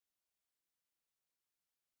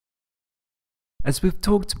As we've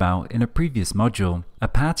talked about in a previous module, a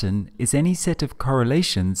pattern is any set of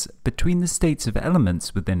correlations between the states of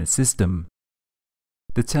elements within a system.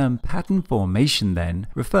 The term pattern formation then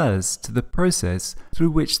refers to the process through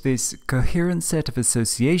which this coherent set of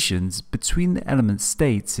associations between the element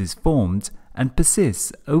states is formed and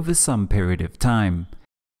persists over some period of time.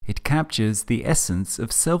 It captures the essence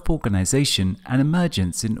of self-organization and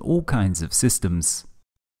emergence in all kinds of systems.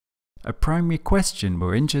 A primary question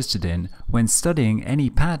we're interested in when studying any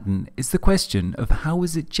pattern is the question of how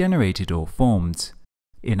is it generated or formed.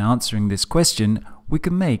 In answering this question, we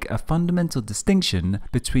can make a fundamental distinction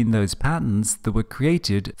between those patterns that were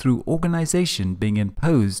created through organization being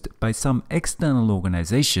imposed by some external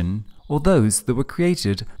organization, or those that were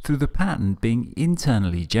created through the pattern being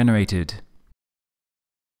internally generated.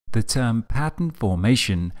 The term pattern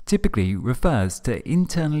formation typically refers to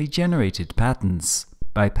internally generated patterns.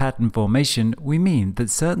 By pattern formation, we mean that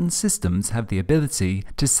certain systems have the ability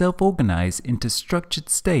to self-organize into structured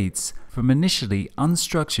states from initially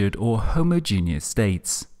unstructured or homogeneous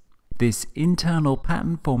states. This internal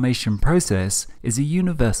pattern formation process is a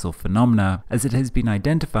universal phenomenon as it has been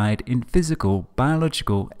identified in physical,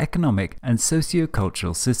 biological, economic, and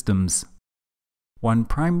socio-cultural systems. One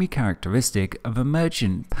primary characteristic of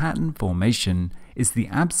emergent pattern formation is the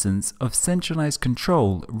absence of centralized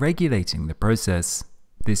control regulating the process.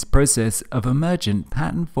 This process of emergent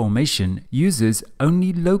pattern formation uses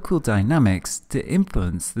only local dynamics to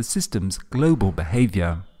influence the system's global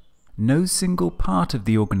behavior. No single part of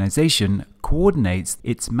the organization coordinates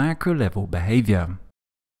its macro-level behavior.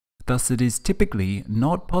 Thus, it is typically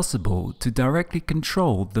not possible to directly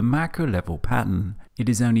control the macro-level pattern. It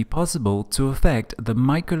is only possible to affect the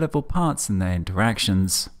micro-level parts in their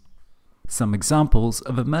interactions. Some examples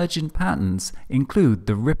of emergent patterns include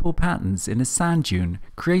the ripple patterns in a sand dune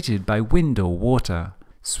created by wind or water.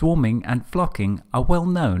 Swarming and flocking are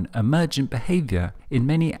well-known emergent behavior in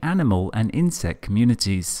many animal and insect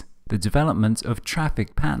communities. The development of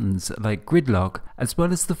traffic patterns like gridlock, as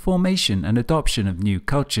well as the formation and adoption of new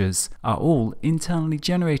cultures, are all internally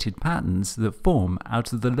generated patterns that form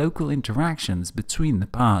out of the local interactions between the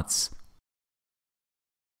parts.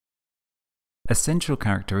 A central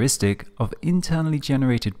characteristic of internally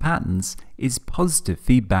generated patterns is positive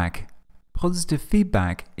feedback. Positive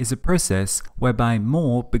feedback is a process whereby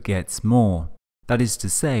more begets more. That is to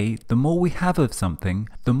say, the more we have of something,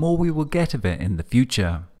 the more we will get of it in the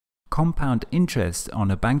future. Compound interest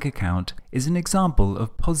on a bank account is an example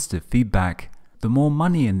of positive feedback. The more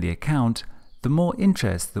money in the account, the more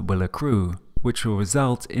interest that will accrue, which will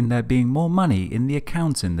result in there being more money in the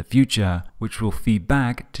account in the future, which will feed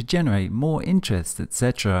back to generate more interest,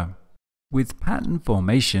 etc. With pattern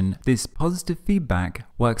formation, this positive feedback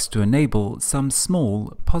works to enable some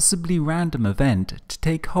small, possibly random event to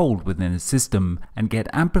take hold within a system and get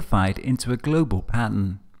amplified into a global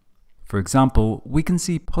pattern. For example, we can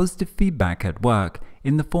see positive feedback at work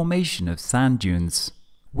in the formation of sand dunes.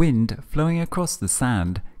 Wind flowing across the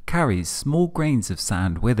sand carries small grains of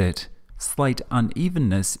sand with it. Slight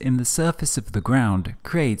unevenness in the surface of the ground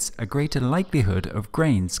creates a greater likelihood of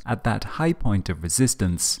grains at that high point of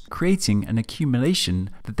resistance, creating an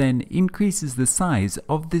accumulation that then increases the size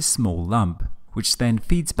of this small lump, which then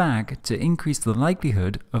feeds back to increase the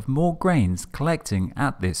likelihood of more grains collecting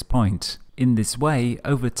at this point. In this way,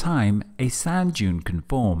 over time, a sand dune can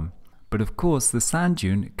form. But of course, the sand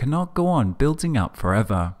dune cannot go on building up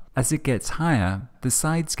forever. As it gets higher, the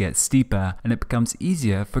sides get steeper and it becomes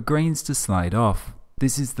easier for grains to slide off.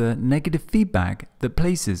 This is the negative feedback that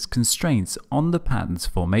places constraints on the pattern's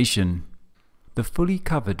formation. The fully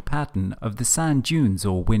covered pattern of the sand dunes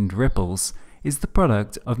or wind ripples is the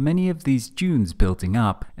product of many of these dunes building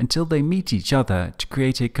up until they meet each other to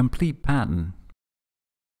create a complete pattern.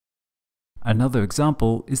 Another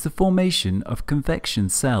example is the formation of convection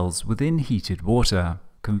cells within heated water.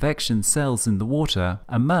 Convection cells in the water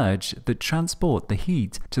emerge that transport the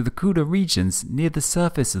heat to the cooler regions near the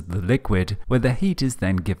surface of the liquid, where the heat is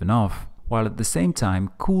then given off, while at the same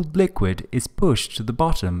time cooled liquid is pushed to the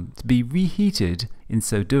bottom to be reheated, in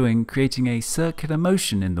so doing creating a circular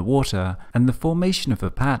motion in the water and the formation of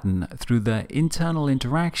a pattern through the internal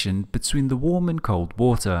interaction between the warm and cold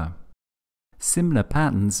water. Similar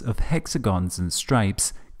patterns of hexagons and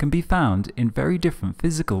stripes can be found in very different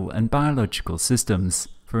physical and biological systems.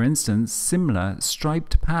 For instance, similar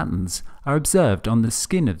striped patterns are observed on the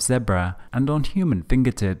skin of zebra and on human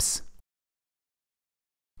fingertips.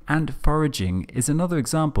 Ant foraging is another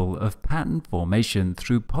example of pattern formation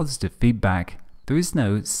through positive feedback. There is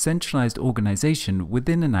no centralized organization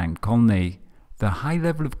within an ant colony. The high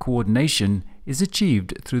level of coordination is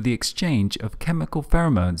achieved through the exchange of chemical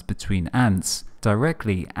pheromones between ants,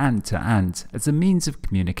 directly ant to ant, as a means of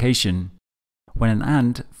communication. When an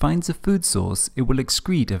ant finds a food source, it will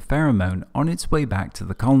excrete a pheromone on its way back to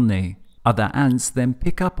the colony. Other ants then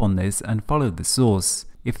pick up on this and follow the source.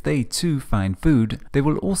 If they too find food, they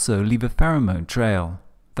will also leave a pheromone trail.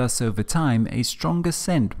 Thus, over time, a stronger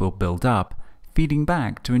scent will build up, feeding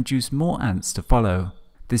back to induce more ants to follow.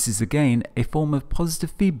 This is again a form of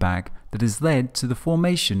positive feedback that has led to the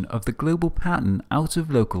formation of the global pattern out of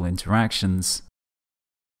local interactions.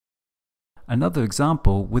 Another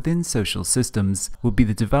example within social systems would be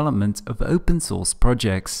the development of open source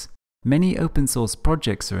projects. Many open source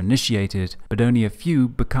projects are initiated, but only a few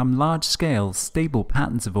become large-scale, stable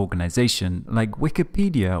patterns of organization like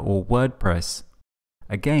Wikipedia or WordPress.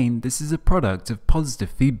 Again, this is a product of positive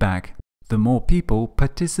feedback. The more people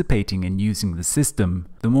participating in using the system,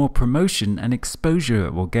 the more promotion and exposure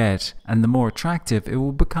it will get, and the more attractive it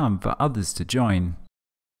will become for others to join.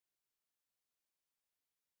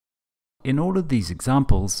 In all of these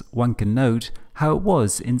examples, one can note how it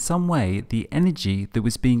was in some way the energy that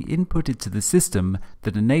was being inputted to the system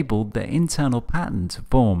that enabled the internal pattern to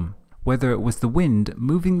form. Whether it was the wind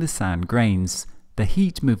moving the sand grains, the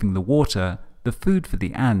heat moving the water, the food for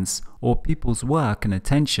the ants, or people's work and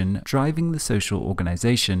attention driving the social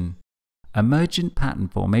organization. Emergent pattern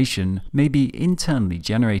formation may be internally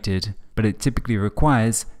generated, but it typically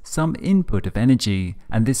requires some input of energy,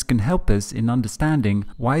 and this can help us in understanding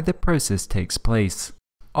why the process takes place.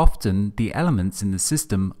 Often, the elements in the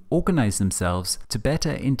system organize themselves to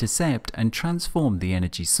better intercept and transform the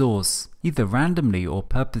energy source, either randomly or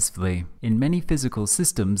purposefully. In many physical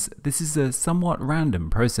systems, this is a somewhat random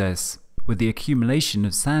process. With the accumulation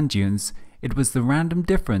of sand dunes, it was the random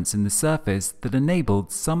difference in the surface that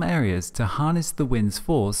enabled some areas to harness the wind's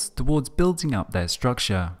force towards building up their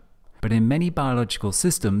structure. But in many biological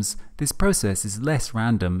systems, this process is less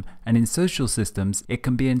random, and in social systems, it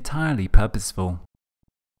can be entirely purposeful.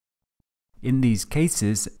 In these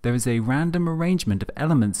cases, there is a random arrangement of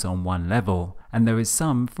elements on one level, and there is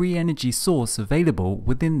some free energy source available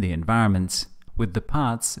within the environment, with the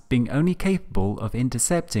parts being only capable of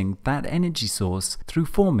intercepting that energy source through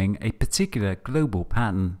forming a particular global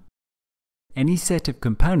pattern. Any set of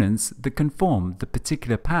components that can form the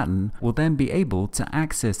particular pattern will then be able to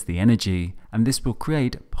access the energy, and this will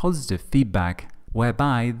create positive feedback,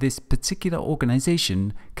 whereby this particular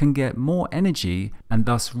organization can get more energy and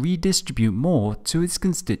thus redistribute more to its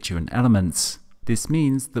constituent elements. This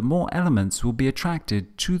means that more elements will be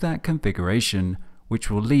attracted to that configuration, which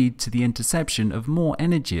will lead to the interception of more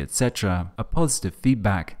energy, etc., a positive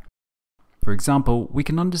feedback. For example, we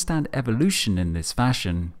can understand evolution in this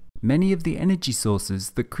fashion. Many of the energy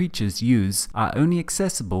sources that creatures use are only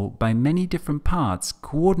accessible by many different parts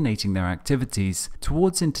coordinating their activities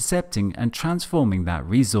towards intercepting and transforming that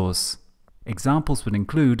resource. Examples would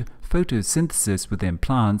include photosynthesis within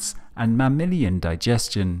plants and mammalian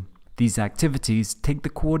digestion. These activities take the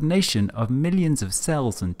coordination of millions of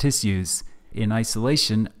cells and tissues. In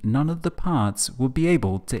isolation, none of the parts will be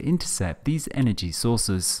able to intercept these energy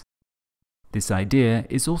sources. This idea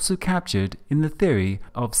is also captured in the theory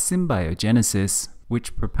of symbiogenesis,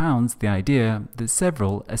 which propounds the idea that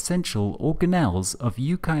several essential organelles of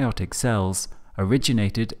eukaryotic cells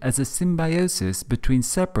originated as a symbiosis between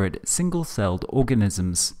separate single-celled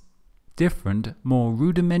organisms. Different, more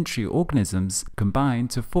rudimentary organisms combine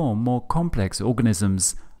to form more complex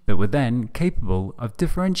organisms that were then capable of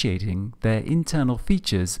differentiating their internal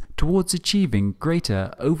features towards achieving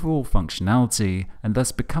greater overall functionality and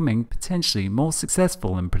thus becoming potentially more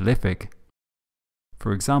successful and prolific.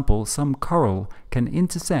 For example, some coral can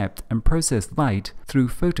intercept and process light through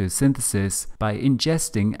photosynthesis by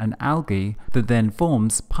ingesting an algae that then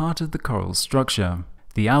forms part of the coral's structure.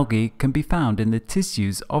 The algae can be found in the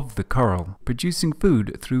tissues of the coral, producing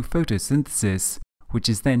food through photosynthesis, which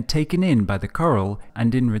is then taken in by the coral,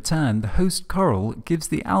 and in return the host coral gives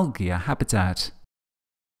the algae a habitat.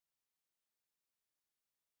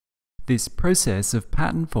 This process of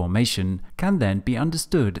pattern formation can then be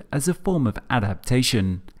understood as a form of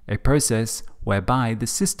adaptation, a process whereby the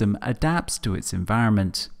system adapts to its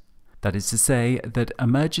environment. That is to say that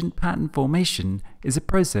emergent pattern formation is a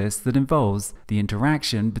process that involves the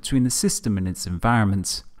interaction between the system and its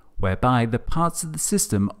environment, whereby the parts of the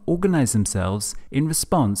system organize themselves in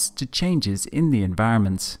response to changes in the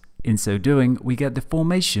environment. In so doing, we get the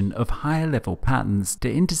formation of higher-level patterns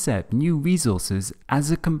to intercept new resources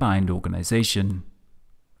as a combined organization.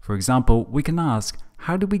 For example, we can ask,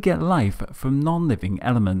 how do we get life from non-living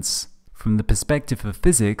elements? From the perspective of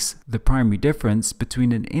physics, the primary difference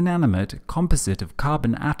between an inanimate composite of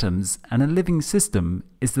carbon atoms and a living system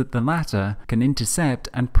is that the latter can intercept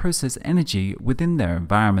and process energy within their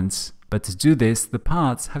environments. But to do this, the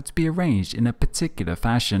parts have to be arranged in a particular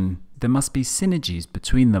fashion. There must be synergies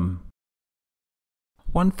between them.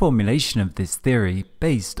 One formulation of this theory,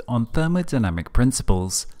 based on thermodynamic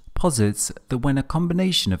principles, posits that when a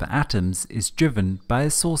combination of atoms is driven by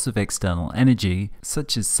a source of external energy,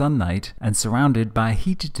 such as sunlight, and surrounded by a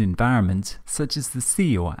heated environment, such as the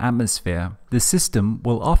sea or atmosphere, the system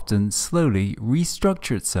will often slowly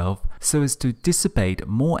restructure itself so as to dissipate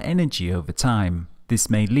more energy over time. This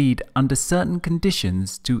may lead, under certain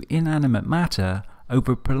conditions, to inanimate matter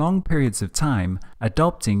over prolonged periods of time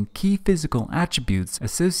adopting key physical attributes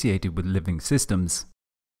associated with living systems.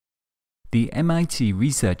 The MIT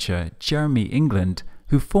researcher Jeremy England,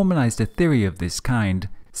 who formalized a theory of this kind,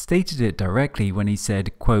 stated it directly when he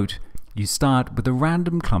said, quote, "You start with a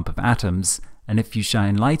random clump of atoms, and if you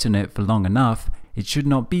shine light on it for long enough, it should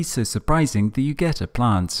not be so surprising that you get a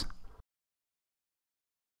plant."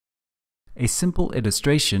 A simple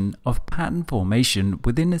illustration of pattern formation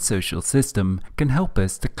within a social system can help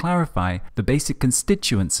us to clarify the basic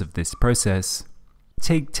constituents of this process.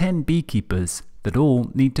 Take 10 beekeepers that all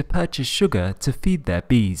need to purchase sugar to feed their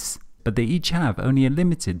bees, but they each have only a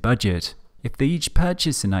limited budget. If they each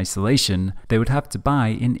purchase in isolation, they would have to buy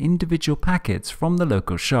in individual packets from the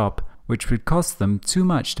local shop, which would cost them too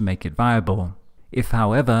much to make it viable. If,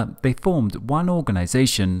 however, they formed one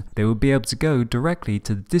organization, they would be able to go directly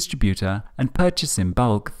to the distributor and purchase in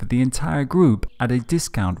bulk for the entire group at a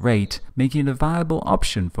discount rate, making it a viable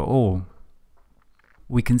option for all.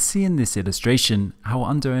 We can see in this illustration how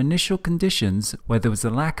under initial conditions where there was a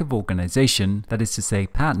lack of organization, that is to say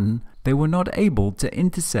pattern, they were not able to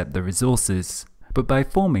intercept the resources. But by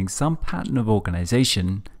forming some pattern of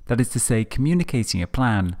organization, that is to say communicating a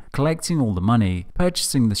plan, collecting all the money,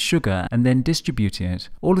 purchasing the sugar and then distributing it,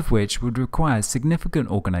 all of which would require significant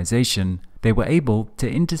organization, they were able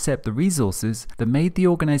to intercept the resources that made the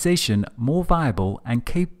organization more viable and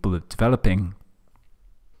capable of developing.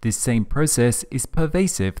 This same process is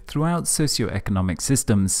pervasive throughout socioeconomic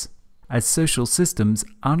systems, as social systems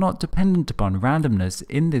are not dependent upon randomness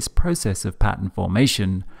in this process of pattern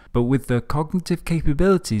formation, but with the cognitive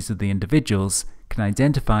capabilities of the individuals, can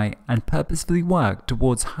identify and purposefully work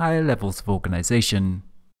towards higher levels of organization.